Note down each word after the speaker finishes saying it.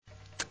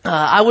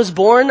I was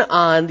born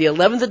on the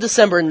 11th of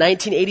December,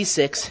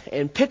 1986,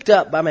 and picked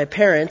up by my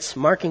parents,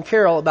 Mark and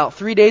Carol, about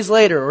 3 days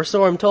later, or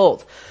so I'm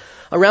told.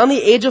 Around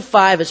the age of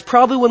 5 is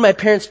probably when my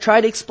parents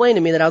tried to explain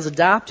to me that I was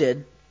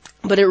adopted,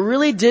 but it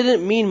really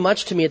didn't mean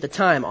much to me at the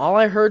time. All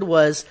I heard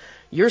was,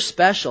 "You're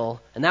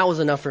special," and that was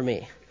enough for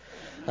me.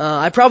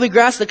 I probably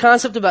grasped the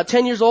concept about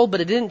 10 years old,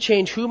 but it didn't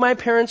change who my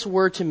parents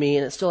were to me,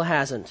 and it still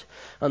hasn't.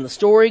 The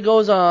story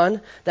goes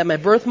on that my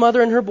birth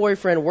mother and her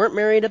boyfriend weren't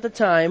married at the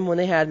time when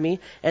they had me,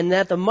 and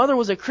that the mother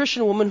was a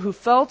Christian woman who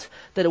felt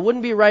that it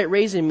wouldn't be right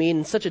raising me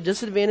in such a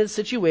disadvantaged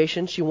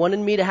situation. She wanted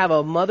me to have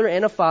a mother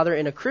and a father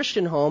in a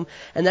Christian home,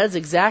 and that is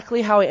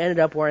exactly how I ended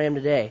up where I am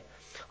today.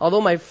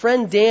 Although my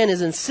friend Dan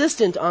is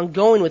insistent on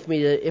going with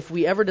me if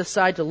we ever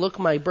decide to look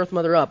my birth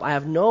mother up, I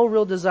have no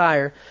real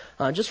desire,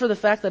 just for the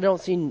fact that I don't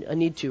see a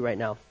need to right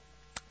now.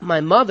 My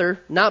mother,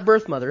 not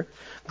birth mother,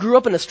 grew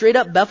up in a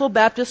straight-up Bethel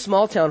Baptist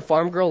small-town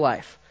farm girl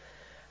life.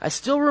 I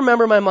still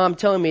remember my mom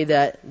telling me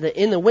that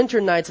in the winter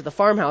nights at the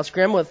farmhouse,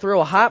 Grandma would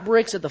throw hot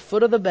bricks at the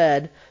foot of the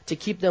bed to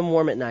keep them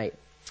warm at night.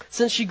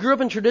 Since she grew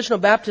up in traditional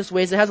Baptist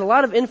ways, it has a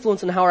lot of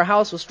influence in how our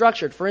house was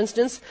structured. For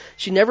instance,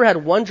 she never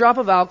had one drop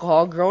of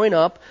alcohol growing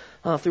up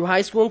through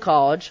high school and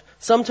college.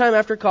 Sometime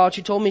after college,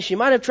 she told me she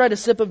might have tried a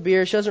sip of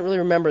beer. She doesn't really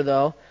remember,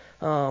 though.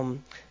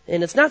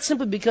 And it's not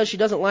simply because she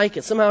doesn't like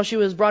it. Somehow she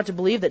was brought to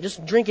believe that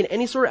just drinking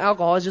any sort of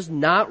alcohol is just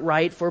not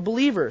right for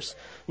believers.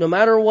 No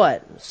matter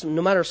what,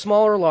 no matter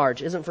small or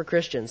large, isn't for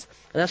Christians.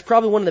 And that's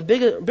probably one of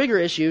the bigger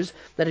issues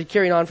that had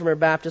carried on from her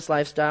Baptist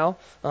lifestyle.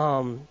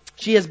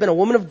 She has been a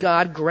woman of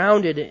God,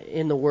 grounded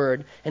in the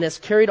Word, and has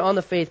carried on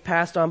the faith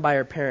passed on by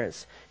her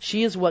parents.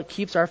 She is what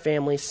keeps our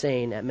family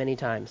sane at many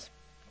times.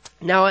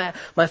 Now,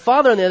 my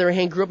father, on the other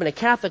hand, grew up in a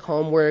Catholic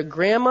home where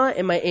Grandma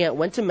and my aunt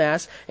went to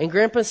Mass, and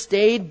Grandpa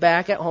stayed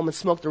back at home and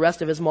smoked the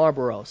rest of his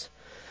Marlboros.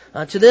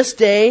 To this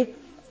day,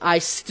 I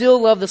still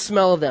love the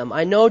smell of them.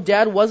 I know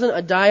Dad wasn't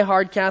a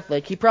die-hard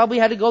Catholic. He probably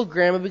had to go with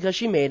Grandma because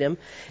she made him,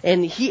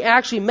 and he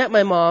actually met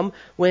my mom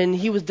when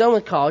he was done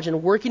with college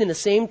and working in the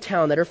same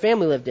town that her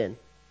family lived in.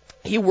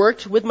 He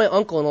worked with my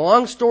uncle, and a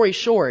long story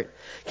short,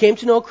 came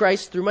to know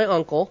Christ through my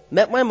uncle,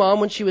 met my mom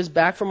when she was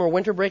back from her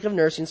winter break of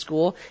nursing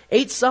school,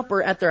 ate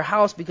supper at their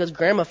house because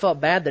Grandma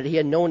felt bad that he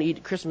had no one to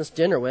eat Christmas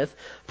dinner with,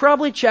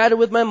 probably chatted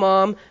with my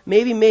mom,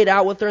 maybe made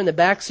out with her in the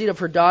back seat of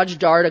her Dodge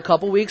Dart a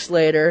couple weeks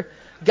later,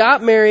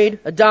 got married,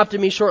 adopted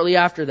me shortly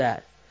after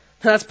that.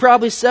 That's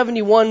probably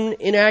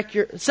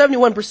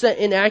 71%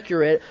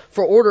 inaccurate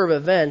for order of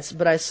events,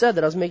 but I said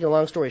that I was making a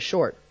long story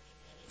short.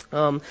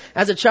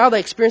 As a child, I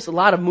experienced a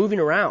lot of moving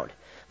around.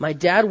 My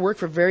dad worked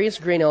for various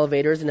grain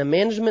elevators in a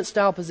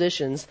management-style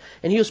positions,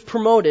 and he was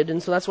promoted,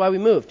 and so that's why we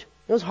moved.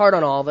 It was hard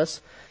on all of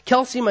us.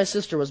 Kelsey, my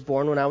sister, was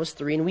born when I was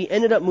 3, and we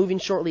ended up moving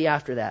shortly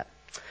after that.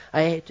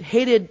 I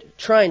hated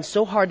trying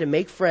so hard to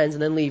make friends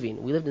and then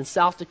leaving. We lived in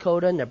South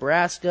Dakota,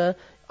 Nebraska,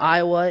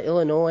 Iowa,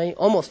 Illinois,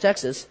 almost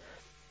Texas.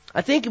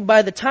 I think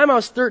by the time I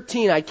was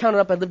 13, I counted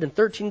up I lived in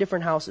 13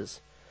 different houses.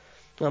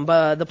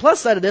 But the plus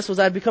side of this was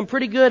I'd become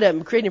pretty good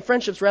at creating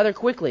friendships rather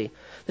quickly.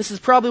 This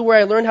is probably where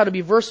I learned how to be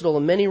versatile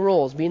in many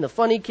roles, being the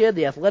funny kid,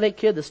 the athletic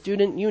kid, the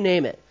student, you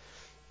name it.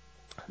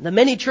 The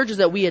many churches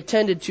that we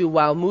attended to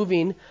while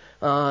moving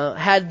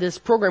had this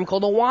program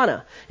called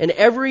Awana. And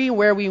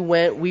everywhere we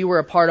went, we were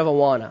a part of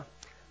Awana.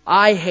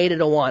 I hated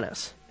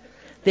Awanas.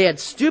 They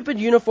had stupid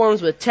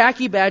uniforms with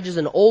tacky badges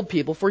and old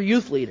people for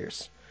youth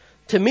leaders.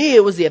 To me,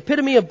 it was the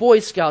epitome of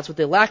Boy Scouts with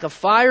the lack of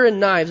fire and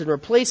knives and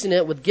replacing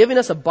it with giving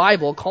us a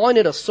Bible, calling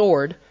it a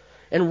sword,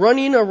 and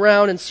running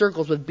around in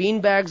circles with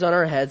beanbags on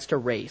our heads to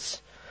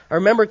race. I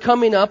remember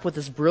coming up with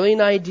this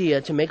brilliant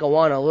idea to make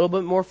Awana a little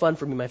bit more fun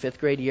for me my 5th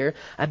grade year.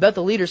 I bet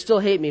the leaders still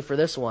hate me for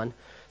this one.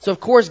 So, of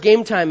course,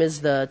 game time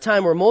is the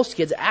time where most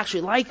kids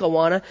actually like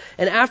Awana,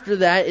 and after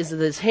that is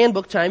this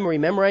handbook time where we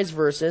memorize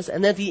verses,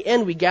 and then at the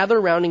end we gather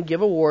around and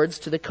give awards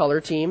to the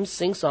color teams,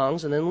 sing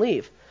songs, and then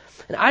leave.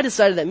 And I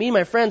decided that me and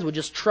my friends would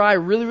just try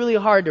really, really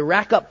hard to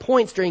rack up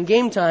points during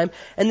game time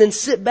and then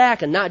sit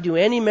back and not do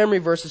any memory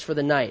verses for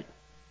the night.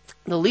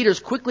 The leaders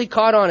quickly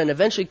caught on and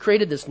eventually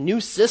created this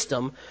new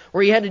system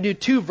where you had to do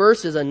 2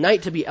 verses a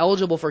night to be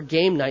eligible for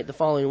game night the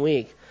following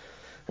week.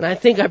 And I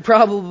think I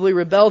probably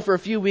rebelled for a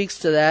few weeks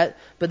to that,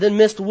 but then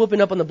missed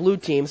whooping up on the blue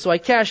team, so I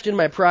cashed in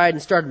my pride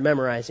and started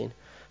memorizing.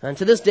 And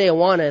to this day,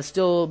 Awana has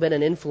still been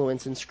an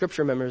influence in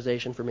scripture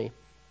memorization for me.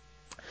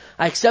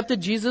 I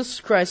accepted Jesus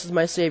Christ as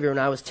my Savior when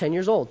I was 10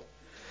 years old.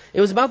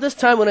 It was about this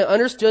time when I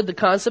understood the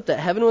concept that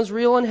heaven was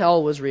real and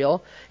hell was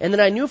real, and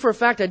that I knew for a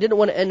fact I didn't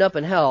want to end up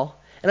in hell.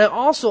 And I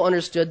also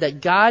understood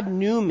that God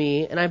knew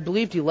me, and I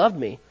believed He loved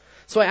me.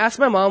 So I asked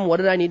my mom, what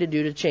did I need to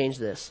do to change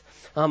this?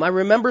 I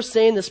remember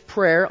saying this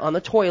prayer on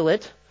the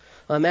toilet.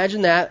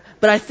 Imagine that.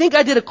 But I think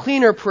I did a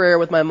cleaner prayer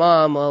with my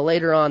mom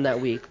later on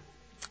that week.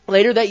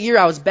 Later that year,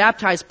 I was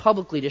baptized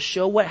publicly to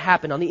show what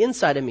happened on the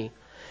inside of me.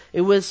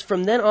 It was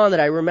from then on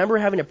that I remember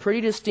having a pretty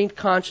distinct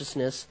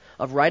consciousness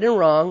of right and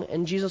wrong,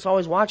 and Jesus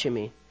always watching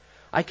me.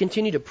 I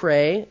continued to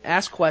pray,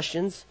 ask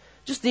questions,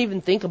 just didn't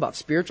even think about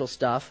spiritual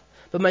stuff.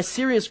 But my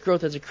serious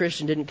growth as a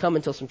Christian didn't come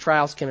until some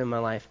trials came in my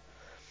life.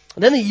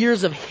 And then the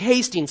years of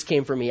Hastings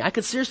came for me. I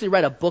could seriously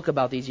write a book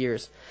about these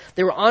years.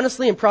 They were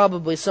honestly and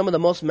probably some of the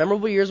most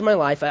memorable years of my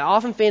life. I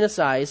often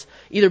fantasize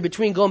either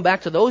between going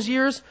back to those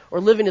years or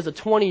living as a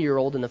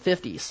 20-year-old in the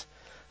 50s.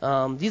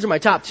 These are my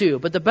top two.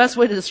 But the best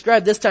way to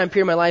describe this time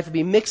period of my life would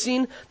be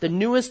mixing the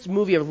newest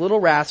movie of Little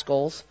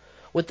Rascals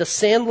with the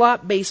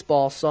Sandlot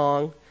baseball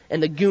song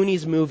and the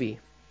Goonies movie.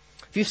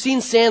 If you've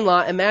seen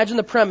Sandlot, imagine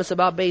the premise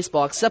about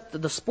baseball, except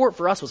that the sport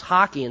for us was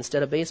hockey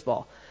instead of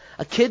baseball.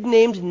 A kid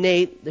named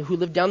Nate who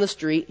lived down the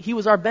street, he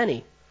was our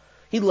Benny.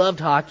 He loved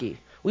hockey.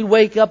 We'd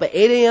wake up at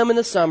 8 a.m. in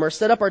the summer,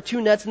 set up our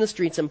two nets in the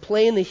streets, and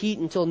play in the heat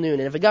until noon.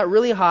 And if it got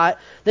really hot,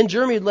 then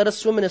Jeremy would let us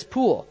swim in his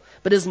pool.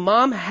 But his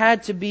mom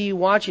had to be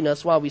watching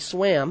us while we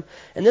swam,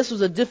 and this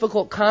was a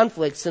difficult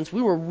conflict since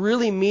we were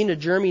really mean to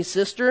Jeremy's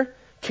sister,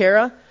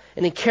 Kara,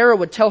 and then Kara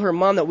would tell her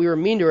mom that we were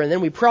mean to her, and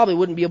then we probably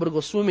wouldn't be able to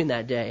go swimming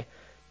that day.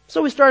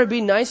 So we started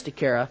being nice to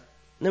Kara,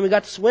 and then we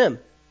got to swim.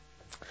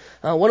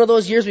 One of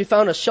those years we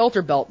found a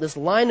shelter belt, this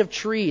line of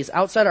trees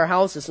outside our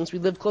houses since we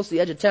lived close to the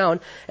edge of town,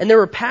 and there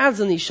were paths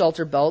in these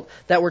shelter belt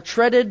that were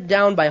treaded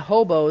down by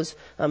hobos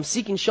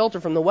seeking shelter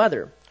from the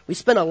weather. We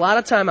spent a lot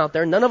of time out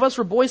there. None of us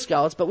were Boy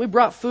Scouts, but we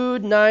brought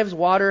food, knives,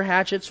 water,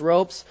 hatchets,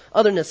 ropes,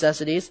 other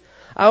necessities.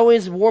 I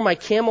always wore my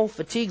camel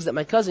fatigues that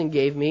my cousin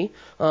gave me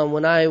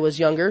when I was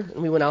younger,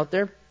 and we went out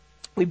there.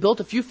 We built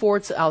a few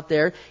forts out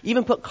there,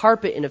 even put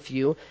carpet in a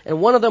few,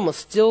 and one of them was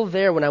still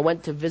there when I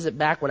went to visit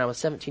back when I was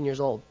 17 years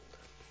old.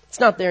 It's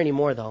not there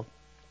anymore, though.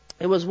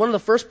 It was one of the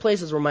first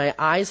places where my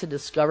eyes had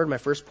discovered my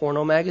first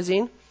porno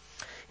magazine.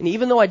 And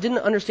even though I didn't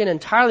understand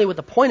entirely what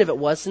the point of it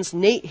was, since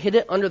Nate hid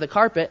it under the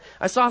carpet,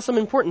 I saw some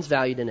importance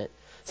valued in it.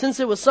 Since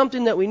it was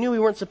something that we knew we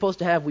weren't supposed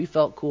to have, we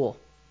felt cool.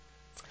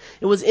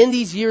 It was in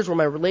these years where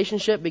my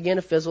relationship began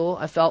to fizzle,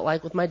 I felt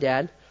like, with my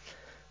dad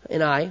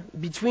and I.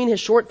 Between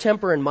his short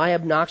temper and my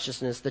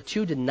obnoxiousness, the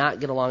two did not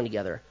get along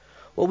together.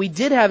 What we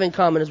did have in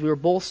common is we were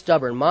both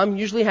stubborn. Mom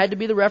usually had to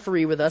be the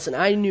referee with us, and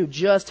I knew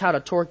just how to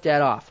torque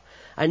Dad off.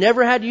 I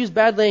never had to use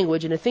bad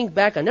language, and to think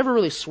back, I never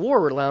really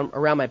swore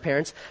around my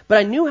parents, but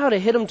I knew how to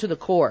hit him to the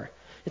core.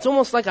 It's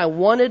almost like I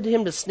wanted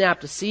him to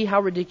snap to see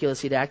how ridiculous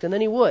he'd act, and then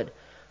he would.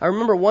 I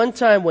remember one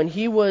time when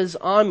he was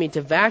on me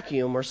to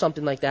vacuum or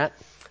something like that,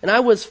 and I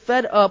was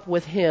fed up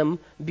with him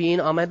being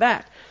on my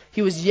back.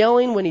 He was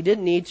yelling when he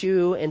didn't need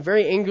to and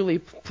very angrily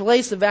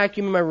placed the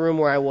vacuum in my room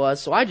where I was,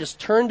 so I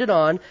just turned it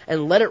on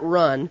and let it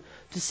run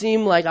to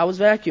seem like I was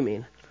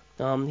vacuuming.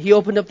 He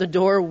opened up the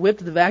door,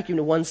 whipped the vacuum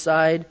to one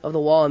side of the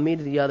wall and me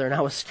to the other, and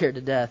I was scared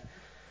to death.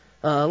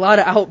 A lot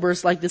of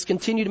outbursts like this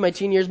continued in my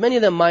teen years, many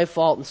of them my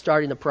fault in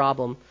starting the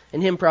problem,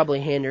 and him probably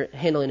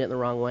handling it in the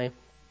wrong way.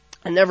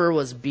 I never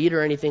was beat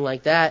or anything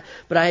like that,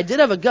 but I did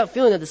have a gut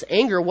feeling that this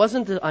anger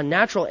wasn't a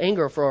natural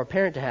anger for a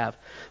parent to have.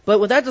 But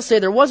with that to say,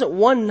 there wasn't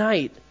one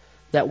night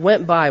that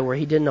went by where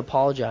he didn't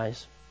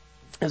apologize.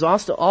 It was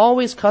also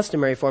always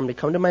customary for him to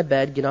come to my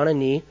bed, get on a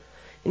knee,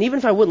 and even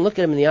if I wouldn't look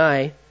at him in the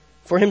eye,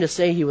 for him to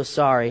say he was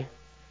sorry.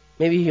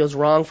 Maybe he was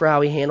wrong for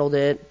how he handled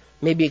it.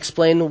 Maybe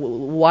explain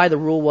why the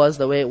rule was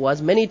the way it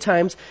was. Many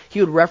times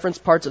he would reference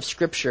parts of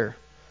Scripture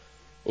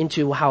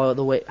into how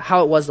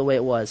it was the way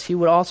it was. He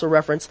would also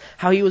reference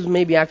how he was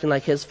maybe acting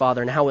like his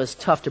father and how it was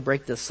tough to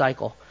break this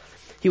cycle.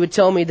 He would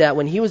tell me that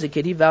when he was a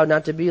kid, he vowed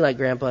not to be like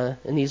Grandpa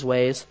in these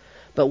ways.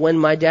 But when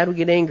my dad would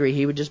get angry,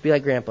 he would just be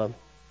like Grandpa.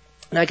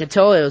 And I could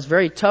tell it was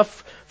very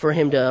tough for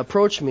him to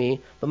approach me,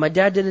 but my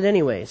dad did it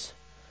anyways.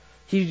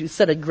 He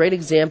set a great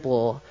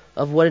example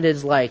of what it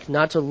is like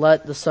not to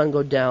let the sun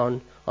go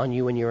down on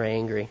you when you're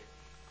angry.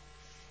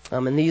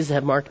 And these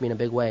have marked me in a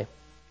big way.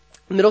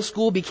 Middle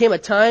school became a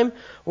time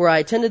where I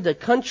attended the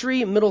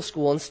country middle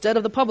school instead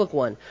of the public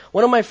one.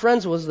 One of my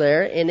friends was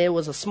there, and it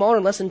was a smaller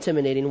and less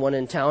intimidating one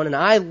in town, and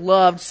I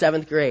loved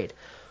 7th grade.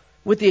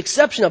 With the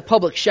exception of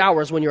public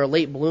showers when you're a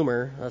late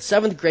bloomer,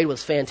 7th grade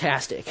was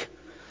fantastic.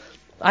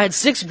 I had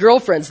 6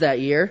 girlfriends that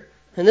year,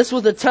 and this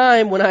was the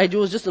time when I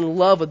was just in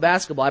love with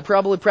basketball. I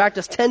probably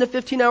practiced 10 to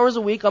 15 hours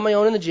a week on my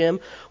own in the gym,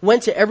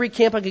 went to every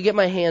camp I could get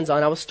my hands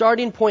on. I was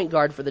starting point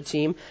guard for the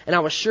team, and I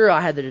was sure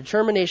I had the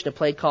determination to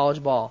play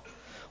college ball.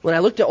 When I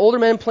looked at older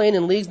men playing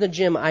in leagues in the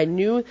gym, I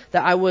knew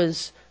that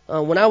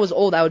when I was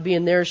old, I would be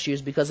in their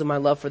shoes because of my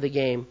love for the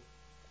game.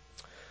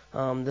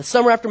 The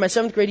summer after my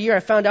 7th grade year, I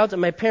found out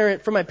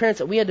that from my parents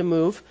that we had to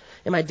move,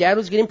 and my dad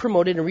was getting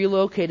promoted and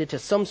relocated to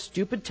some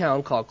stupid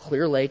town called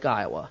Clear Lake,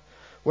 Iowa,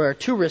 where a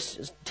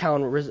tourist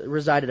town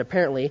resided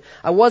apparently.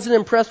 I wasn't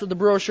impressed with the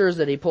brochures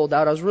that he pulled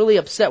out. I was really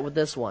upset with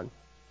this one.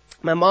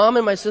 My mom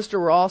and my sister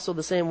were also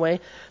the same way,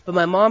 but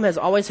my mom has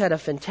always had a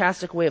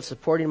fantastic way of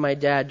supporting my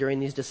dad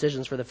during these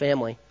decisions for the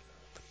family.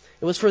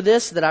 It was for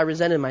this that I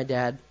resented my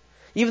dad.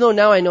 Even though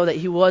now I know that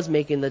he was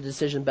making the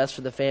decision best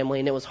for the family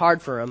and it was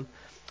hard for him,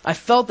 I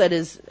felt that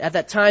at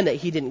that time that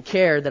he didn't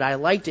care that I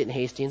liked it in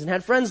Hastings and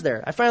had friends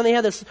there. I finally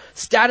had this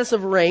status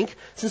of rank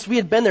since we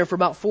had been there for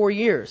about 4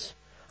 years.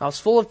 I was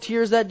full of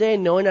tears that day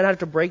knowing I'd have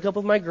to break up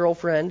with my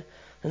girlfriend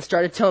and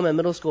started telling my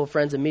middle school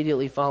friends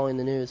immediately following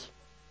the news.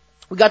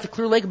 We got to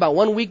Clear Lake about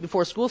 1 week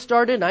before school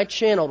started, and I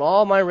channeled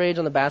all my rage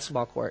on the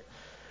basketball court.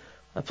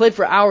 I played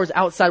for hours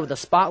outside with a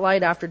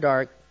spotlight after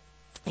dark.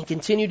 and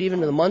continued even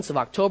in the months of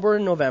October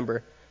and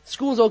November.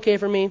 School was okay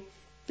for me.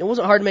 It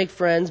wasn't hard to make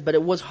friends, but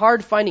it was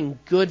hard finding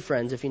good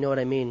friends, if you know what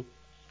I mean.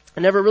 I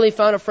never really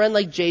found a friend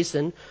like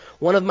Jason,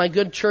 one of my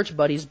good church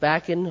buddies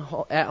back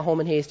at home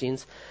in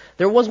Hastings.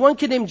 There was one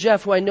kid named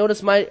Jeff who I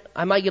noticed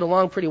I might get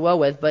along pretty well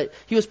with, but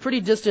he was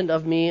pretty distant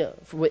of me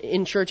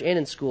in church and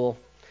in school.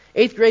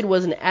 8th grade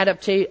was an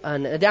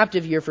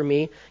adaptive year for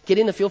me,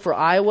 getting the feel for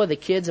Iowa, the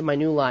kids, and my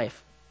new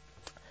life.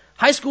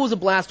 High school was a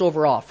blast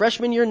overall.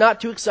 Freshman year,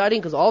 not too exciting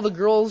because all the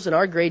girls in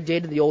our grade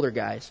dated the older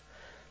guys.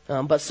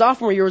 But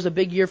sophomore year was a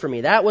big year for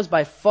me. That was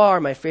by far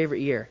my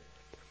favorite year.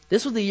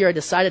 This was the year I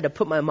decided to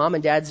put my mom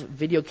and dad's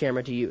video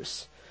camera to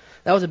use.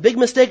 That was a big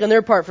mistake on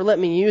their part for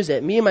letting me use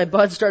it. Me and my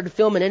buds started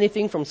filming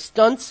anything from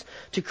stunts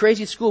to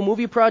crazy school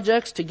movie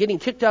projects to getting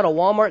kicked out of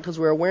Walmart because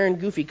we were wearing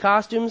goofy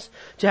costumes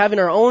to having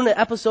our own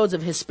episodes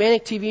of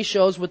Hispanic TV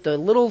shows with the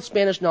little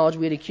Spanish knowledge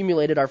we had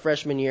accumulated our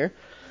freshman year.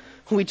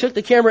 We took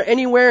the camera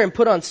anywhere and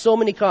put on so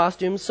many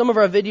costumes. Some of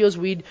our videos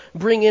we'd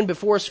bring in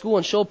before school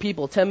and show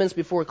people 10 minutes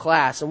before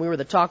class, and we were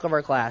the talk of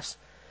our class.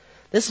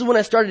 This is when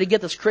I started to get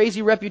this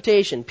crazy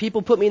reputation.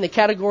 People put me in the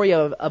category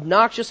of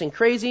obnoxious and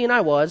crazy, and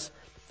I was.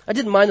 I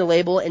didn't mind the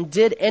label and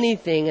did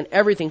anything and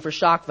everything for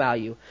shock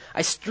value.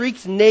 I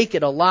streaked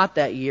naked a lot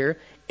that year,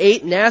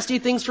 ate nasty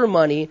things for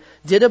money,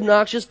 did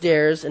obnoxious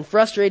dares, and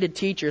frustrated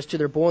teachers to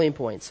their boiling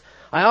points.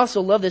 I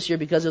also love this year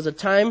because it was a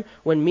time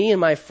when me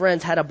and my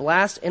friends had a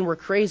blast and were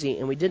crazy,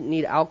 and we didn't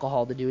need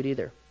alcohol to do it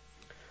either.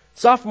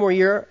 Sophomore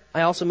year,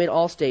 I also made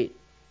All-State,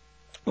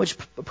 which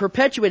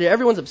perpetuated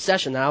everyone's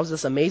obsession that I was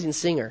this amazing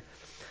singer.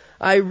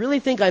 I really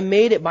think I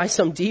made it by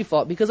some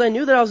default because I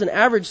knew that I was an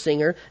average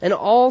singer, and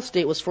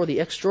All-State was for the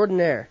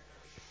extraordinaire.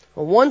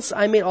 Once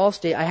I made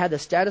All-State, I had the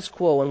status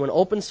quo, and when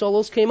open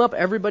solos came up,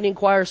 everybody in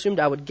choir assumed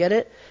I would get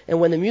it, and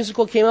when the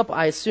musical came up,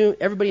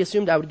 everybody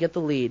assumed I would get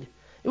the lead.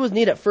 It was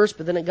neat at first,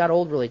 but then it got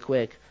old really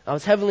quick. I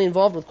was heavily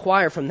involved with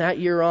choir from that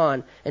year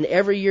on, and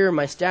every year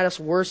my status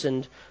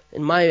worsened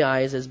in my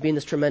eyes as being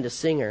this tremendous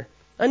singer.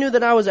 I knew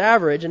that I was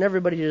average, and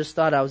everybody just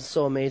thought I was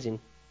so amazing.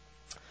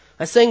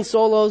 I sang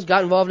solos,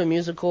 got involved in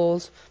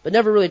musicals, but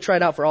never really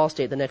tried out for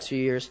All-State the next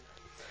few years.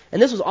 And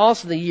this was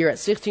also the year at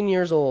 16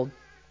 years old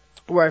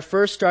where I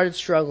first started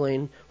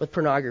struggling with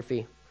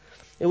pornography.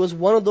 It was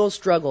one of those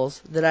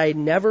struggles that I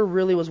never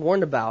really was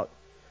warned about.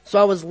 So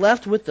I was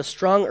left with the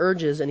strong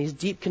urges and these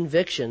deep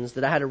convictions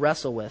that I had to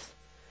wrestle with.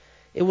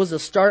 It was the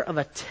start of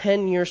a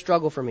 10-year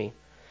struggle for me,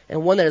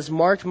 and one that has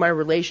marked my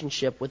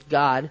relationship with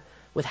God,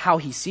 with how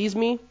He sees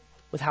me,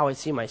 with how I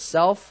see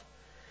myself,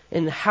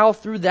 and how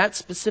through that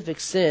specific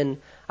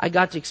sin, I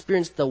got to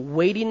experience the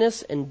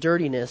weightiness and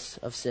dirtiness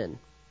of sin.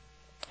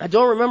 I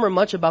don't remember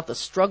much about the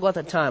struggle at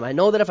the time. I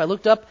know that if I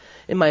looked up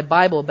in my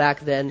Bible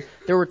back then,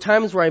 there were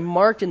times where I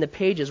marked in the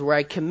pages where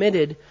I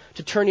committed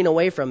to turning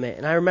away from it.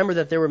 And I remember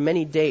that there were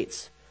many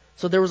dates.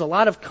 So there was a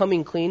lot of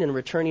coming clean and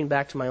returning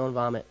back to my own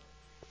vomit.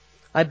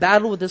 I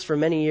battled with this for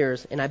many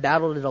years, and I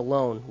battled it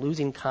alone,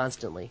 losing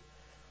constantly.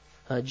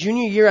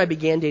 Junior year, I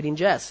began dating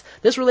Jess.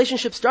 This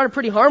relationship started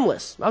pretty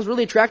harmless. I was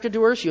really attracted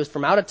to her. She was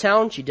from out of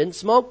town. She didn't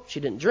smoke. She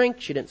didn't drink.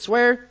 She didn't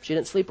swear. She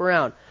didn't sleep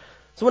around.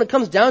 So when it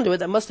comes down to it,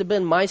 that must have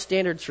been my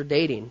standards for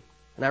dating,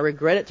 and I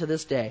regret it to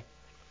this day.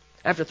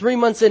 After 3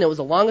 months in, it was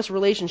the longest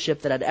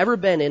relationship that I'd ever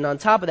been in. On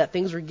top of that,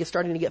 things were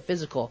starting to get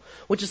physical,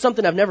 which is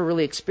something I've never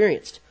really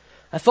experienced.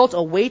 I felt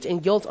a weight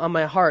and guilt on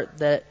my heart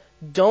that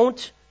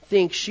don't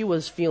think she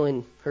was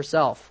feeling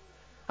herself.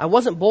 I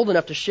wasn't bold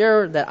enough to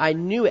share that I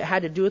knew it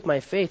had to do with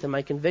my faith and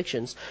my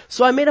convictions,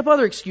 so I made up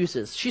other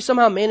excuses. She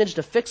somehow managed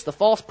to fix the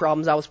false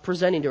problems I was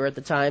presenting to her at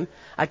the time.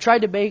 I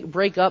tried to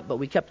break up, but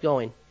we kept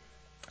going.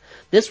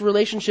 This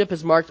relationship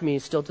has marked me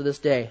still to this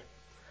day.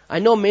 I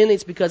know mainly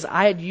it's because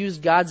I had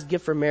used God's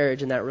gift for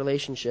marriage in that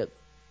relationship.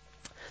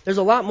 There's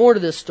a lot more to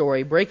this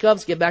story.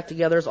 Breakups, get back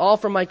togethers, all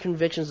from my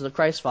convictions as a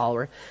Christ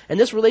follower. And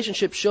this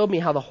relationship showed me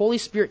how the Holy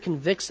Spirit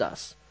convicts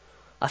us,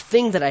 a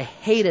thing that I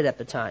hated at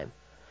the time.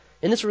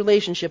 In this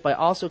relationship, I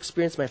also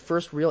experienced my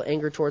first real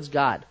anger towards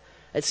God.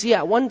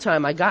 At one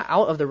time, I got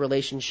out of the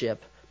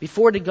relationship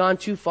before it had gone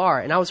too far,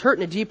 and I was hurt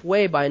in a deep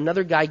way by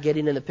another guy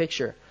getting in the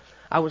picture.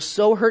 I was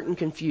so hurt and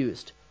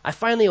confused. I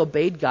finally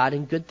obeyed God,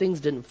 and good things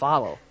didn't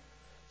follow.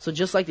 So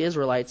just like the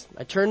Israelites,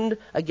 I turned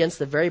against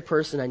the very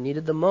person I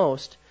needed the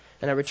most,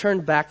 and I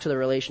returned back to the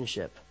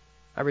relationship.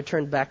 I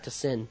returned back to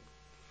sin.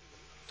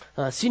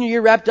 Senior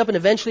year wrapped up and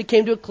eventually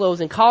came to a close,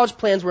 and college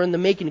plans were in the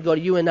making to go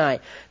to UNI.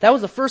 That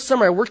was the first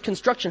summer I worked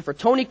construction for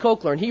Tony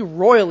Kokler, and he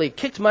royally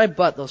kicked my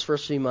butt those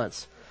first few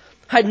months.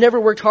 I'd never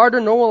worked harder,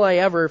 nor will I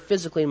ever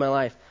physically in my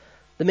life.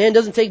 The man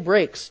doesn't take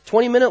breaks.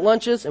 20-minute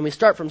lunches, and we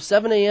start from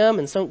 7 a.m.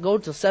 and go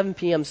till 7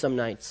 p.m. some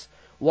nights.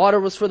 Water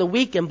was for the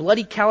weak, and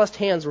bloody calloused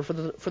hands were for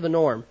the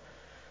norm.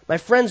 My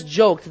friends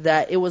joked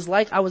that it was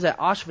like I was at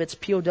Auschwitz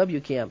POW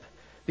camp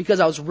because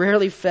I was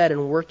rarely fed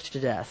and worked to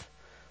death.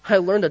 I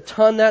learned a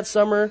ton that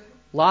summer,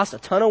 lost a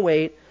ton of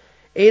weight,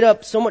 ate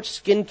up so much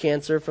skin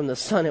cancer from the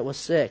sun it was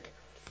sick.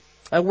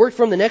 I worked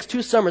for him the next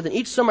 2 summers, and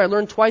each summer I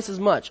learned twice as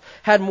much.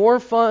 Had more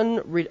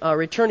fun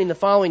returning the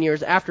following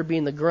years after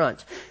being the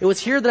grunt. It was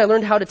here that I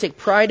learned how to take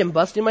pride in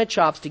busting my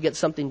chops to get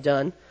something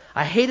done.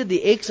 I hated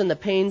the aches and the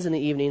pains in the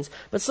evenings,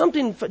 but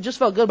something just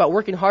felt good about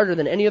working harder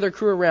than any other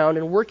crew around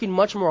and working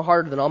much more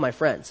harder than all my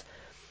friends.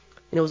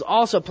 And it was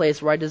also a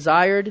place where I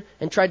desired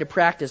and tried to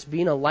practice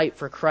being a light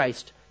for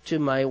Christ to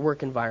my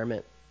work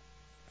environment.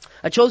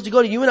 I chose to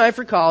go to UNI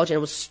for college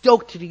and was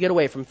stoked to get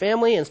away from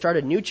family and start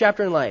a new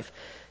chapter in life.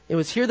 It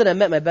was here that I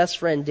met my best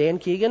friend, Dan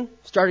Keegan,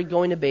 started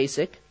going to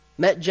basic,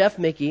 met Jeff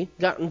Mickey,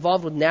 got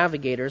involved with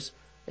navigators,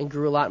 and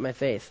grew a lot in my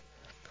faith.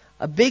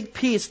 A big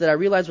piece that I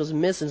realized was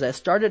missing as I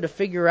started to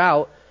figure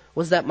out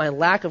was that my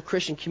lack of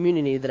Christian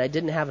community that I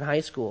didn't have in high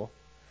school.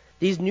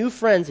 These new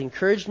friends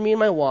encouraged me in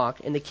my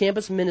walk, and the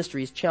campus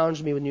ministries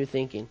challenged me with new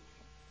thinking.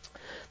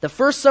 The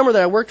first summer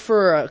that I worked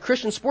for a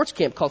Christian sports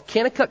camp called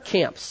Kanakuk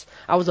Camps,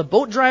 I was a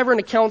boat driver and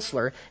a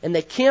counselor, and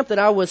the camp that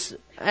I was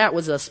at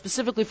was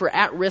specifically for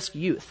at-risk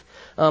youth.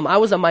 I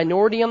was a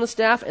minority on the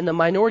staff and the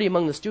minority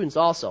among the students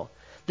also.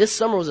 This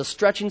summer was a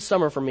stretching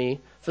summer for me.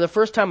 For the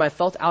first time I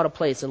felt out of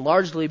place, and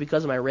largely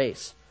because of my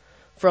race.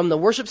 From the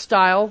worship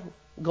style,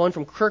 going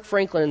from Kirk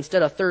Franklin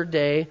instead of Third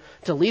Day,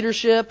 to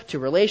leadership, to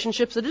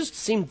relationships, it just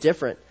seemed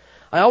different.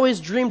 I always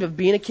dreamed of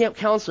being a camp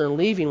counselor and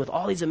leaving with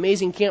all these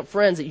amazing camp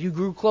friends that you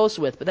grew close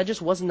with, but that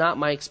just was not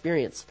my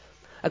experience.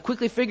 I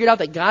quickly figured out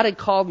that God had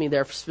called me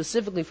there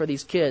specifically for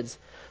these kids.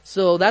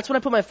 So that's what I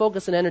put my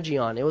focus and energy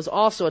on. It was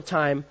also a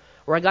time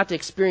where I got to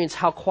experience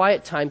how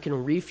quiet time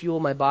can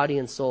refuel my body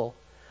and soul.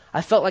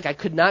 I felt like I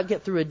could not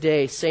get through a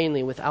day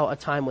sanely without a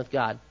time with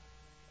God.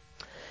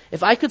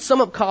 If I could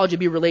sum up college, it'd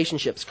be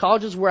relationships.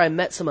 College is where I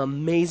met some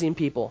amazing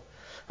people.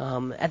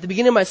 At the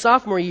beginning of my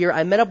sophomore year,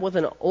 I met up with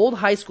an old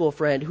high school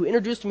friend who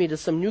introduced me to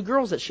some new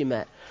girls that she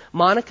met,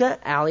 Monica,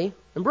 Allie,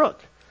 and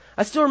Brooke.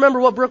 I still remember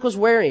what Brooke was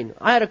wearing.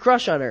 I had a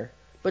crush on her.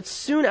 But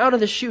soon out of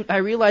the chute, I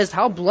realized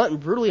how blunt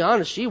and brutally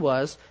honest she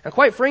was, and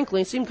quite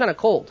frankly, seemed kind of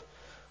cold.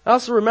 I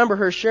also remember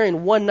her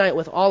sharing one night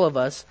with all of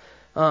us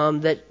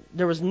that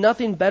there was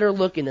nothing better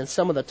looking than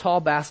some of the tall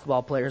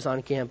basketball players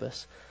on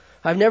campus.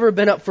 I've never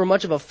been up for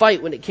much of a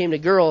fight when it came to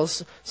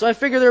girls, so I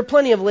figured there were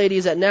plenty of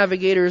ladies at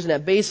Navigators and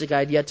at Basic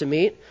I'd yet to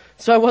meet,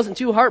 so I wasn't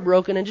too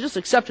heartbroken and just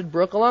accepted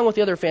Brooke along with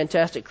the other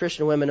fantastic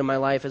Christian women in my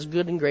life as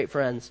good and great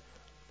friends.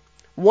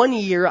 One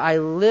year, I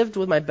lived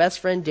with my best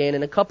friend Dan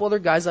and a couple other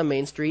guys on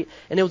Main Street,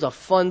 and it was a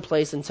fun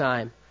place and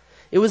time.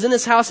 It was in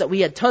this house that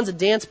we had tons of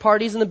dance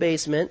parties in the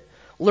basement,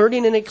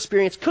 learning and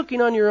experience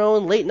cooking on your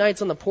own, late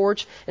nights on the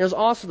porch, and it was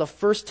also the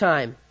first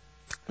time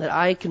that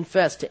I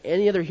confessed to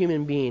any other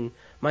human being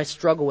my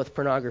struggle with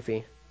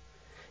pornography.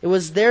 It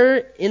was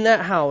there in that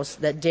house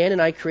that Dan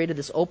and I created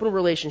this open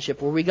relationship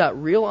where we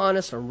got real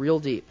honest and real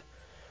deep.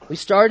 We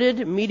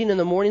started meeting in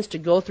the mornings to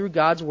go through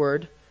God's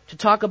Word, to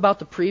talk about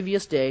the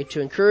previous day,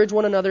 to encourage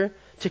one another,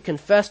 to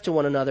confess to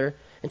one another,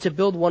 and to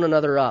build one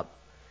another up.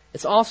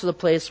 It's also the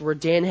place where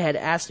Dan had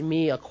asked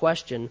me a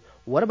question,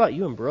 what about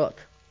you and Brooke?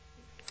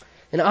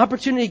 An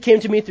opportunity came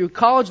to me through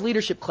college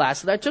leadership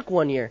class that I took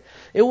one year.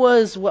 It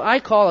was what I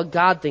call a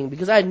God thing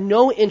because I had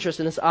no interest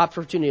in this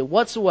opportunity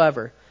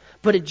whatsoever,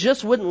 but it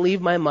just wouldn't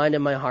leave my mind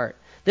and my heart.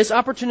 This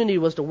opportunity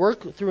was to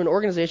work through an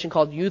organization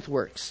called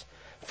YouthWorks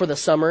for the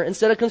summer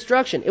instead of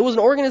construction. It was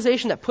an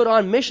organization that put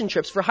on mission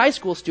trips for high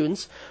school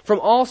students from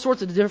all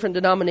sorts of different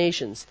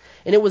denominations.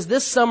 And it was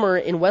this summer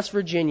in West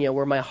Virginia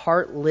where my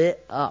heart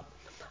lit up.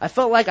 I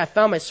felt like I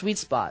found my sweet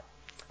spot.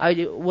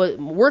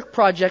 Work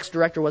projects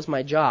director was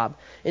my job,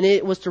 and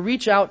it was to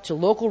reach out to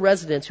local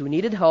residents who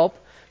needed help,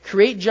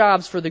 create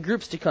jobs for the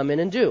groups to come in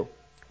and do.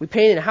 We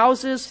painted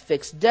houses,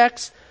 fixed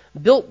decks,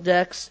 built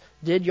decks,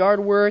 did yard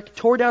work,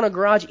 tore down a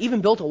garage, even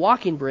built a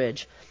walking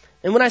bridge.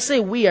 And when I say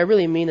we, I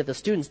really mean that the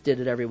students did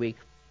it every week.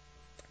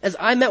 As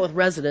I met with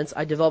residents,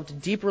 I developed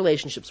deep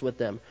relationships with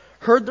them,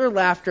 heard their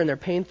laughter and their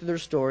pain through their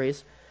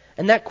stories,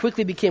 and that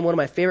quickly became one of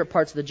my favorite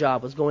parts of the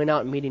job, was going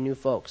out and meeting new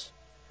folks.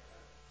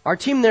 Our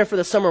team there for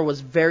the summer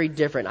was very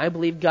different. I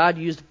believe God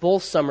used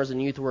both summers in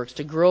YouthWorks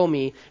to grow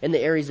me in the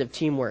areas of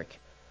teamwork.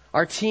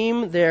 Our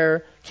team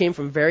there came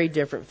from very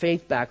different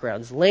faith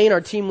backgrounds. Lane, our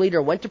team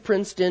leader, went to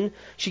Princeton.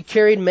 She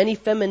carried many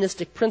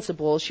feministic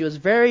principles. She was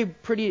very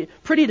pretty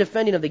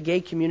defending of the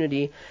gay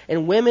community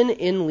and women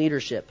in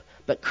leadership.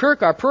 But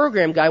Kirk, our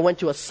program guy, went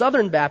to a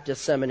Southern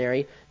Baptist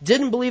seminary,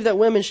 didn't believe that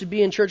women should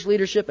be in church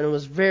leadership, and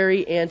was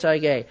very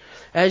anti-gay.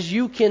 As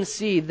you can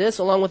see, this,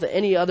 along with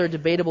any other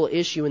debatable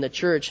issue in the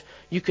church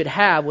you could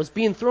have, was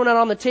being thrown out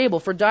on the table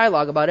for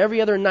dialogue about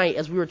every other night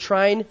as we were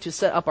trying to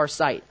set up our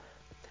site.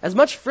 As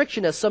much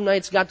friction as some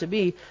nights got to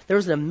be, there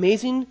was an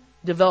amazing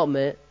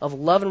development of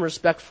love and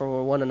respect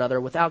for one another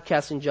without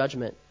casting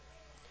judgment.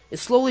 It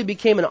slowly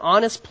became an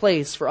honest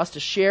place for us to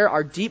share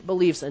our deep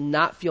beliefs and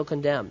not feel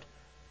condemned.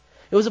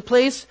 It was a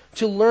place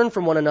to learn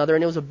from one another,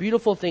 and it was a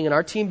beautiful thing, and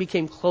our team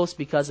became close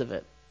because of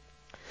it.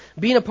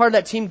 Being a part of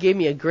that team gave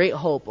me a great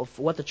hope of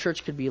what the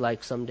church could be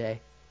like someday.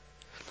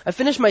 I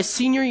finished my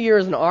senior year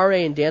as an RA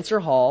in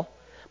Dancer Hall.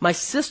 My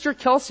sister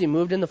Kelsey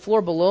moved in the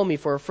floor below me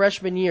for her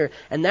freshman year,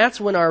 and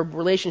that's when our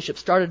relationship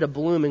started to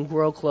bloom and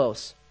grow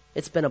close.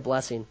 It's been a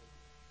blessing.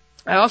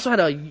 I also had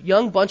a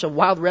young bunch of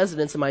wild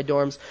residents in my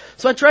dorms,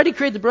 so I tried to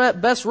create the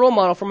best role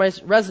model for my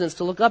residents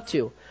to look up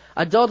to.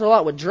 I dealt a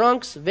lot with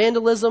drunks,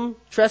 vandalism,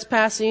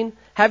 trespassing,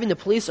 having the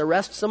police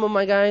arrest some of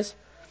my guys.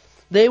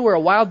 They were a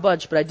wild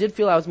bunch, but I did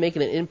feel I was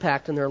making an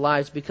impact in their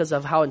lives because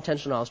of how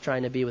intentional I was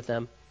trying to be with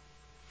them.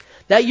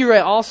 That year, I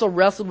also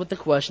wrestled with the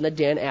question that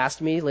Dan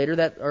asked me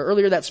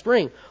earlier that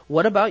spring.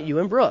 What about you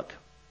and Brooke?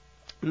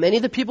 Many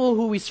of the people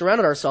who we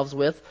surrounded ourselves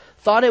with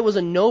thought it was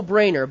a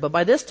no-brainer, but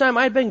by this time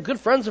I had been good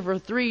friends with her for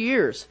 3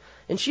 years,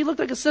 and she looked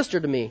like a sister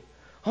to me.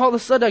 All of a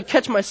sudden, I'd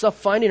catch myself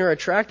finding her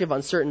attractive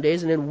on certain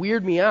days, and it'd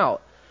weird me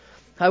out.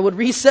 I would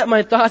reset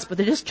my thoughts, but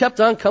they just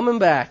kept on coming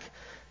back.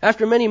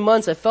 After many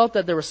months, I felt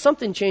that there was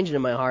something changing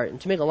in my heart,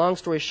 and to make a long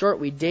story short,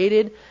 we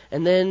dated,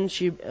 and then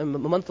a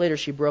month later,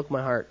 she broke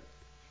my heart.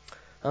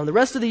 The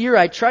rest of the year,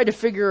 I tried to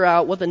figure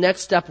out what the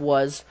next step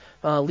was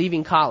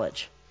leaving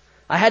college.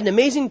 I had an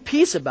amazing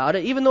peace about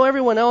it, even though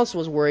everyone else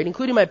was worried,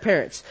 including my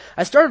parents.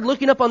 I started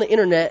looking up on the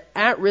internet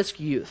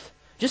at-risk youth,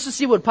 just to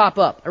see what would pop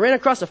up. I ran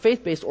across a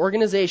faith-based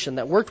organization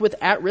that worked with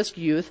at-risk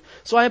youth,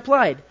 so I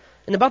applied.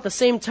 And about the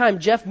same time,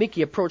 Jeff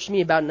Mickey approached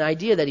me about an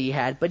idea that he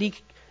had, but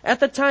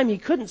at the time, he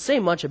couldn't say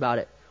much about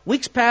it.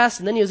 Weeks passed,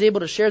 and then he was able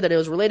to share that it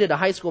was related to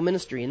high school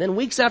ministry. And then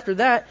weeks after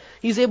that,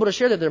 he was able to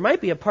share that there might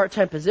be a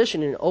part-time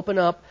position and open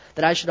up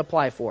that I should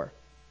apply for.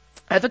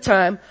 At the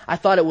time, I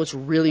thought it was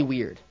really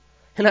weird.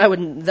 And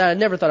I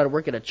never thought I'd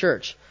work at a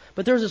church.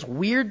 But there was this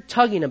weird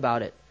tugging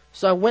about it.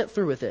 So I went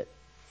through with it.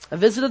 I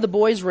visited the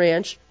boys'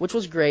 ranch, which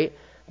was great.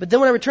 But then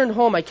when I returned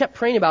home, I kept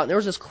praying about it, and there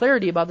was this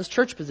clarity about this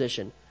church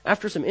position.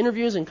 After some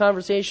interviews and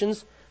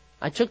conversations,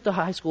 I took the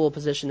high school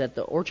position at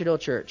the Orchard Hill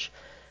Church,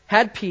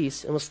 had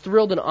peace, and was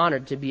thrilled and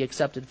honored to be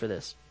accepted for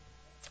this.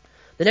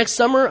 The next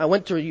summer, I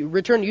went to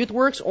return to Youth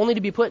Works, only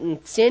to be put in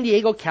San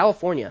Diego,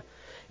 California.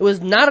 It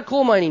was not a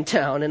coal mining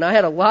town, and I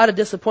had a lot of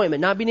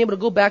disappointment not being able to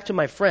go back to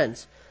my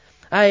friends.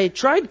 I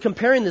tried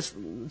comparing this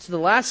to the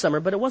last summer,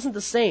 but it wasn't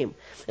the same.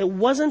 It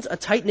wasn't a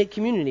tight-knit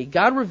community.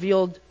 God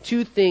revealed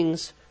two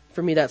things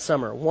for me that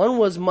summer. One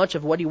was much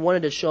of what he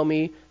wanted to show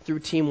me through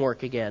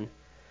teamwork again.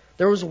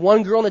 There was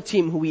one girl on the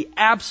team who we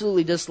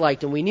absolutely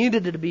disliked, and we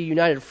needed to be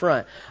united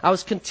front. I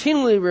was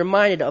continually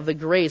reminded of the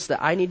grace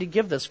that I need to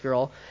give this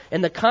girl,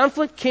 and the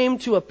conflict came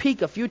to a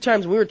peak a few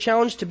times when we were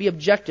challenged to be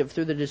objective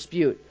through the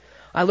dispute.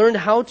 I learned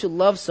how to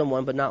love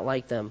someone but not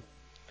like them.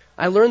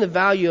 I learned the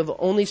value of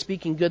only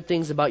speaking good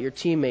things about your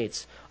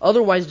teammates.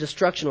 Otherwise,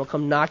 destruction will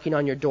come knocking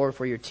on your door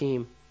for your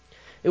team.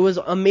 It was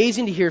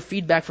amazing to hear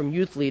feedback from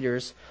youth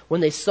leaders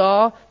when they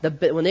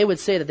would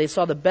say that they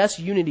saw the best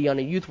unity on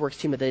a youth works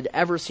team that they'd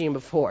ever seen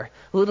before.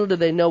 Little did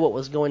they know what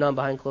was going on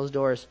behind closed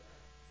doors.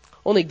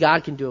 Only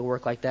God can do a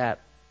work like that.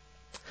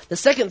 The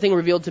second thing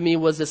revealed to me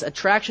was this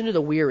attraction to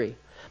the weary.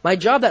 My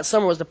job that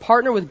summer was to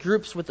partner with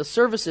groups with the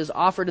services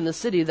offered in the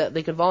city that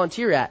they could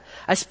volunteer at.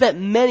 I spent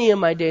many of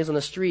my days on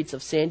the streets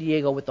of San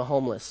Diego with the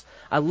homeless.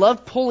 I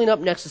loved pulling up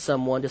next to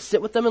someone to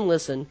sit with them and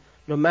listen,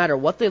 no matter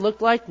what they looked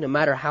like, no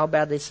matter how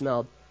bad they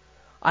smelled.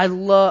 I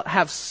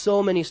have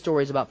so many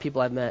stories about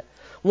people I've met.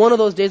 One of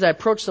those days I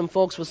approached some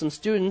folks with some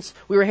students.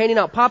 We were handing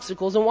out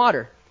popsicles and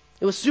water.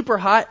 It was super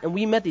hot, and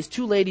we met these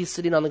two ladies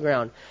sitting on the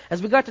ground.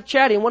 As we got to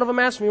chatting, one of them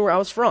asked me where I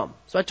was from.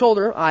 So I told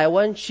her,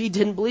 Iowa, and she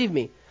didn't believe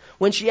me.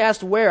 When she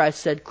asked where, I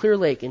said Clear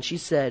Lake, and she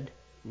said,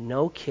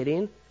 no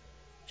kidding?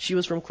 She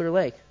was from Clear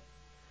Lake.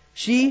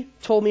 She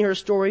told me her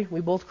story.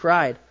 We both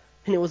cried,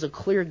 and it was a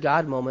clear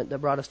God moment that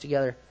brought us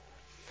together.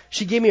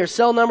 She gave me her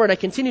cell number, and I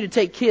continued to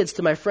take kids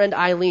to my friend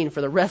Eileen for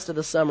the rest of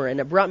the summer,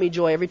 and it brought me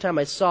joy every time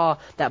I saw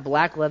that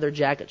black leather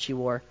jacket she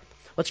wore.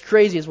 What's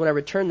crazy is when I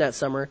returned that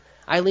summer,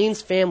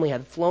 Eileen's family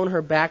had flown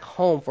her back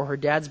home for her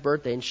dad's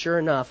birthday, and sure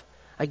enough,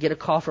 I get a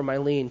call from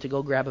Eileen to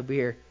go grab a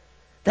beer.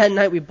 That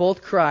night we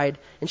both cried,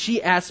 and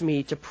she asked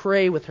me to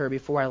pray with her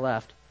before I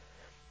left.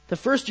 The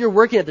first year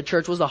working at the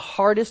church was the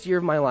hardest year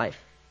of my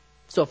life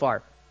so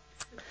far.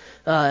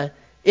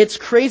 It's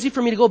crazy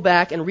for me to go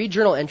back and read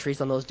journal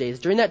entries on those days.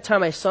 During that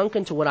time, I sunk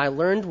into what I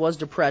learned was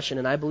depression,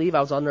 and I believe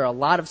I was under a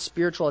lot of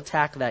spiritual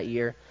attack that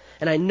year,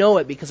 and I know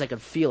it because I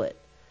could feel it.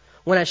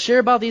 When I share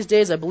about these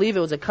days, I believe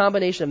it was a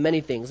combination of many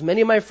things.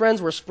 Many of my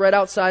friends were spread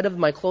outside of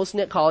my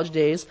close-knit college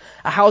days.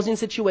 A housing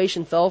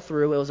situation fell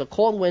through. It was a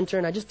cold winter,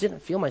 and I just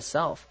didn't feel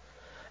myself.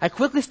 I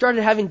quickly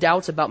started having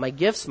doubts about my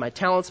gifts, my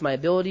talents, my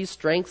abilities,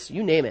 strengths,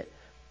 you name it.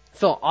 I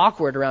felt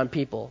awkward around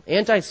people,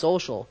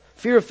 antisocial.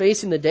 Fear of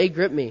facing the day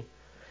gripped me.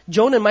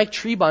 Joan and Mike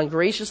Trebon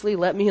graciously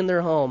let me in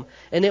their home,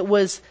 and it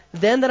was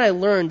then that I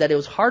learned that it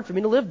was hard for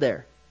me to live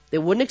there. They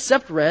wouldn't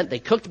accept rent, they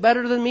cooked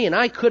better than me, and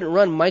I couldn't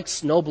run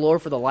Mike's snowblower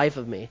for the life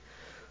of me.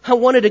 I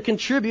wanted to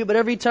contribute, but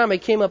every time I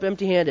came up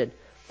empty-handed.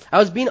 I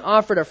was being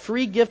offered a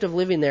free gift of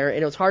living there,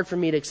 and it was hard for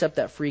me to accept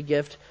that free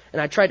gift,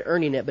 and I tried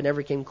earning it, but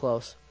never came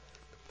close.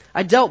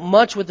 I dealt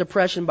much with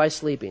depression by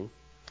sleeping.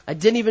 I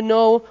didn't even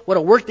know what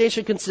a workday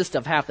should consist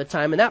of half the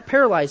time, and that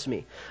paralyzed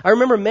me. I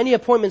remember many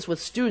appointments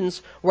with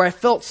students where I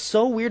felt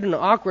so weird and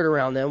awkward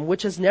around them,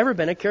 which has never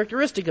been a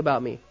characteristic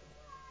about me.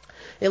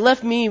 It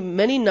left me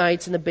many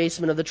nights in the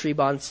basement of the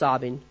Trebon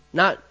sobbing,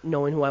 not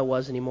knowing who I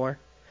was anymore.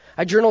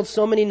 I journaled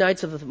so many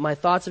nights of my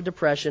thoughts of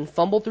depression,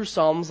 fumbled through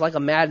Psalms like a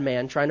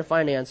madman trying to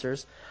find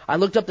answers. I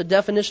looked up the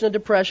definition of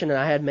depression, and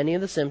I had many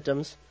of the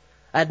symptoms.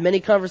 I had many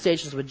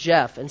conversations with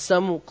Jeff and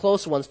some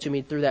close ones to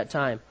me through that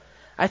time.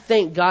 I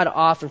thank God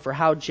often for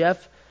how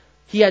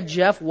He had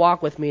Jeff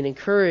walk with me and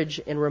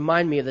encourage and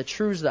remind me of the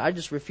truths that I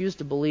just refused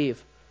to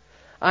believe.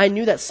 I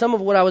knew that some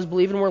of what I was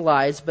believing were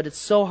lies, but it's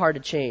so hard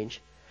to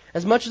change.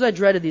 As much as I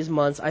dreaded these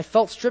months, I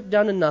felt stripped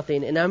down to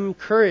nothing, and I'm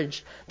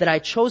encouraged that I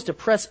chose to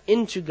press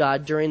into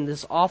God during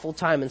this awful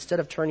time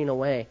instead of turning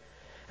away.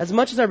 As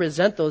much as I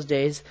resent those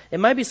days, it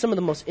might be some of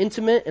the most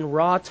intimate and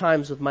raw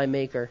times with my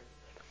Maker.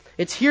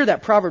 It's here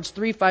that Proverbs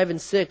 3, 5,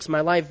 and 6,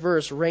 my life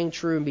verse, rang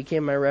true and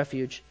became my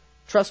refuge.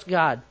 Trust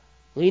God.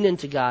 Lean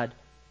into God.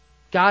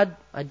 God,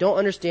 I don't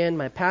understand.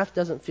 My path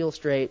doesn't feel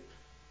straight.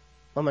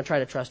 I'm going to try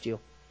to trust you.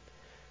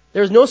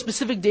 There was no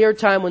specific day or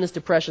time when this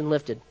depression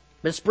lifted.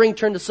 But as spring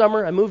turned to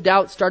summer, I moved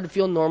out, started to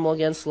feel normal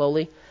again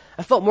slowly.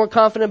 I felt more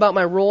confident about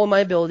my role and my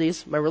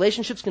abilities. My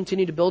relationships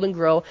continued to build and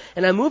grow.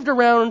 And I moved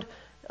around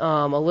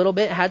a little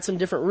bit, had some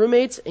different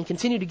roommates, and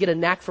continued to get a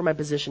knack for my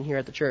position here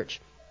at the church.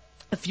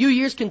 A few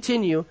years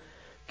continue,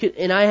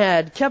 and I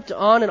had kept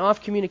on and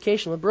off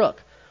communication with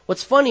Brooke.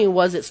 What's funny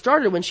was it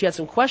started when she had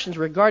some questions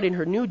regarding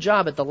her new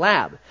job at the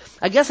lab.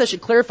 I guess I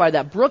should clarify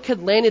that Brooke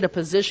had landed a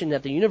position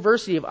at the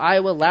University of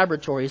Iowa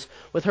Laboratories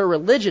with her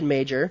religion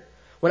major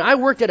when I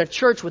worked at a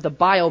church with a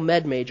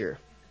biomed major.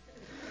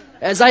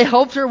 As I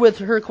helped her with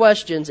her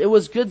questions, it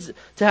was good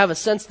to have a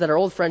sense that our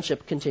old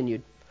friendship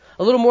continued.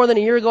 A little more than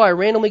a year ago, I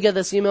randomly get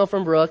this email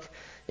from Brooke,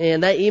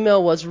 and that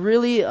email was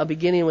really a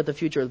beginning with the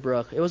future with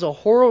Brooke. It was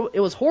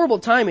horrible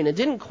timing. It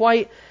didn't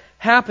quite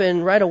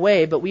happen right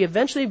away, but we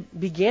eventually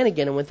began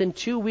again, and within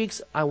 2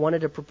 weeks, I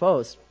wanted to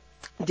propose.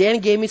 Dan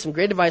gave me some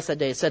great advice that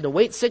day. He said to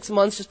wait 6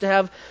 months just to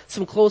have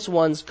some close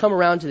ones come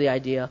around to the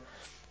idea.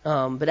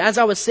 But as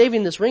I was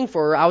saving this ring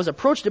for her, I was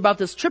approached about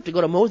this trip to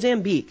go to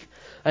Mozambique.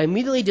 I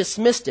immediately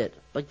dismissed it,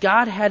 but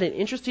God had an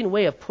interesting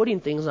way of putting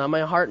things on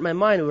my heart and my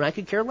mind when I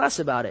could care less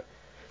about it.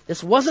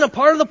 This wasn't a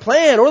part of the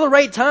plan or the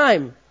right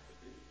time.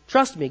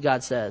 Trust me,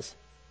 God says.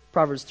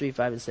 Proverbs 3,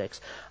 5, and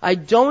 6. I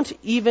don't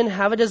even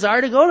have a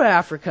desire to go to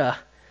Africa.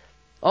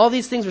 All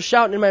these things were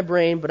shouting in my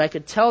brain, but I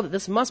could tell that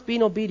this must be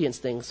an obedience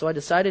thing, so I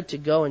decided to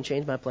go and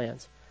change my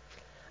plans.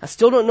 I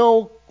still don't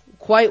know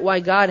quite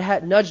why God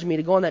had nudged me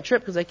to go on that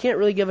trip because I can't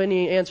really give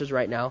any answers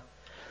right now.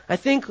 I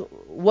think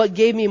what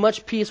gave me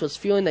much peace was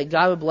feeling that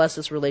God would bless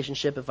this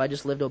relationship if I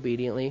just lived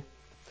obediently.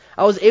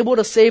 I was able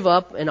to save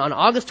up, and on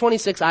August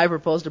 26th, I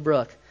proposed to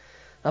Brooke.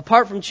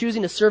 Apart from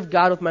choosing to serve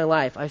God with my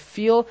life, I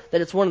feel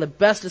that it's one of the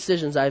best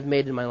decisions I've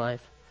made in my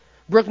life.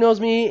 Brooke knows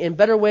me in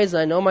better ways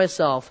than I know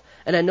myself,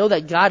 and I know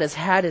that God has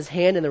had His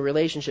hand in the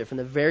relationship from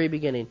the very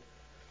beginning.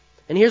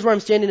 And here's where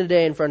I'm standing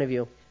today in front of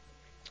you.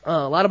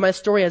 A lot of my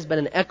story has been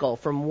an echo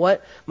from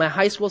what my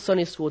high school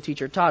Sunday school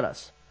teacher taught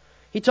us.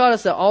 He taught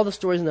us that all the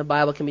stories in the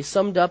Bible can be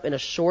summed up in a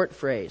short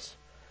phrase.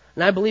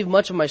 And I believe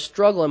much of my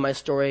struggle in my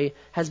story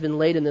has been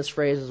laid in this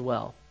phrase as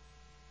well.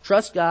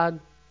 Trust God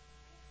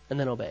and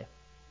then obey.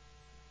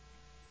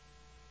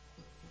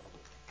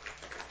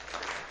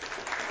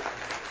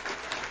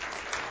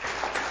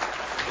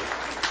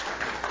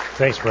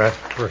 Thanks, Brad,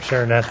 for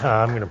sharing that.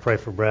 I'm going to pray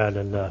for Brad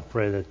and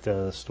pray that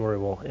the story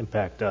will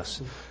impact us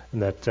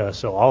and that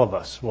so all of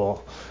us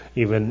will,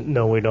 even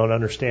though we don't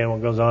understand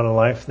what goes on in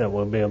life, that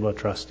we'll be able to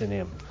trust in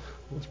Him.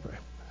 Let's pray.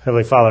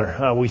 Heavenly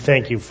Father, we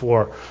thank You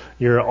for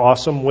Your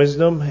awesome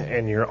wisdom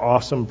and Your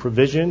awesome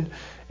provision.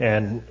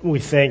 And we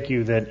thank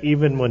You that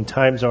even when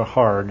times are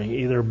hard,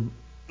 either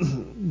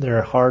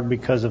they're hard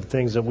because of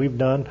things that we've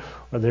done,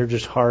 or they're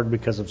just hard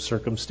because of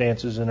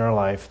circumstances in our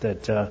life,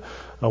 that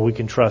we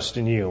can trust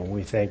in You.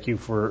 We thank You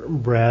for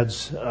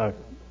Brad's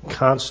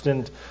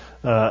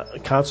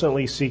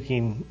constantly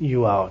seeking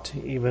You out.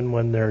 Even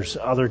when there's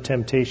other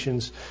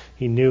temptations,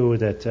 he knew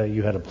that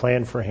You had a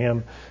plan for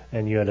him,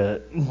 and You had a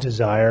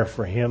desire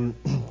for him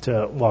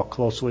to walk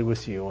closely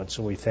with You. And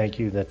so we thank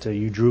You that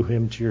You drew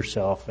him to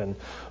Yourself. And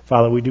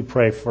Father, we do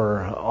pray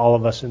for all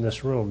of us in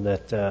this room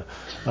that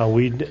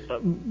we'd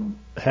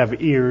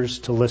have ears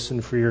to listen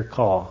for Your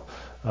call.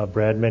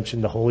 Brad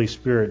mentioned the Holy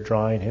Spirit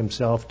drawing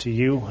himself to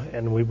You,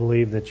 and we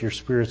believe that Your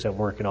Spirit's at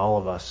work in all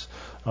of us,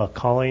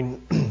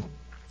 calling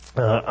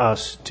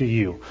us to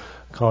You,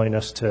 calling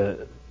us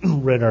to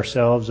rid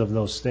ourselves of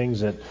those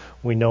things that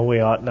we know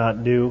we ought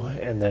not do,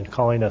 and then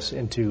calling us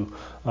into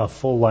a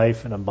full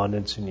life and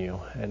abundance in You.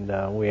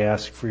 And we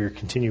ask for Your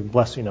continued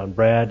blessing on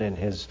Brad and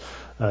his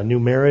new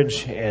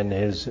marriage and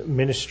his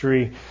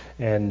ministry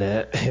and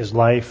his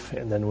life,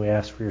 and then we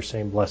ask for Your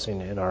same blessing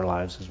in our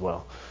lives as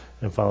well.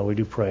 And Father, we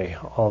do pray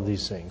all of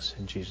these things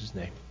in Jesus'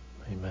 name.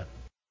 Amen.